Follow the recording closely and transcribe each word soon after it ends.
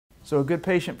So a good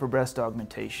patient for breast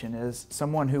augmentation is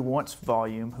someone who wants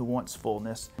volume, who wants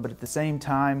fullness, but at the same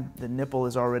time the nipple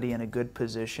is already in a good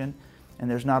position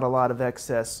and there's not a lot of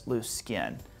excess loose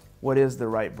skin. What is the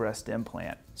right breast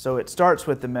implant? So it starts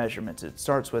with the measurements. It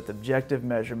starts with objective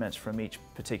measurements from each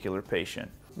particular patient,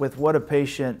 with what a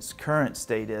patient's current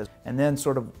state is, and then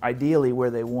sort of ideally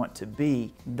where they want to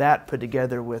be. That put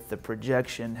together with the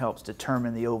projection helps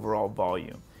determine the overall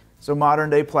volume. So modern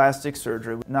day plastic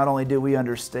surgery, not only do we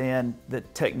understand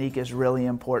that technique is really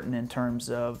important in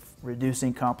terms of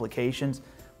reducing complications,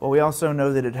 but we also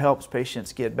know that it helps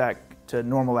patients get back to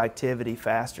normal activity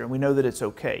faster, and we know that it's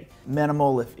okay.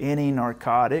 Minimal, if any,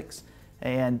 narcotics,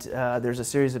 and there's a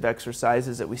series of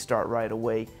exercises that we start right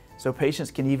away. So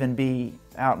patients can even be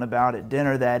out and about at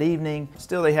dinner that evening.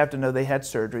 Still, they have to know they had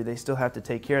surgery. They still have to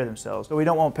take care of themselves. So we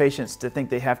don't want patients to think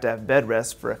they have to have bed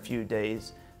rest for a few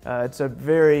days. It's a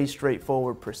very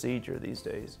straightforward procedure these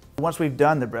days. Once we've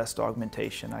done the breast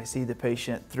augmentation, I see the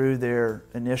patient through their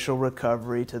initial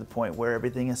recovery to the point where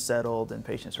everything is settled and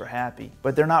patients are happy.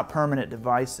 But they're not permanent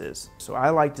devices, so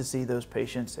I like to see those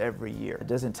patients every year. It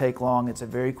doesn't take long. It's a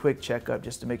very quick checkup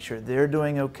just to make sure they're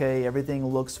doing okay, everything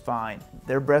looks fine.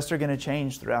 Their breasts are going to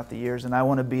change throughout the years, and I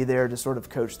want to be there to sort of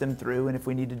coach them through, and if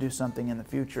we need to do something in the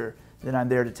future, then I'm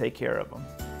there to take care of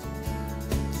them.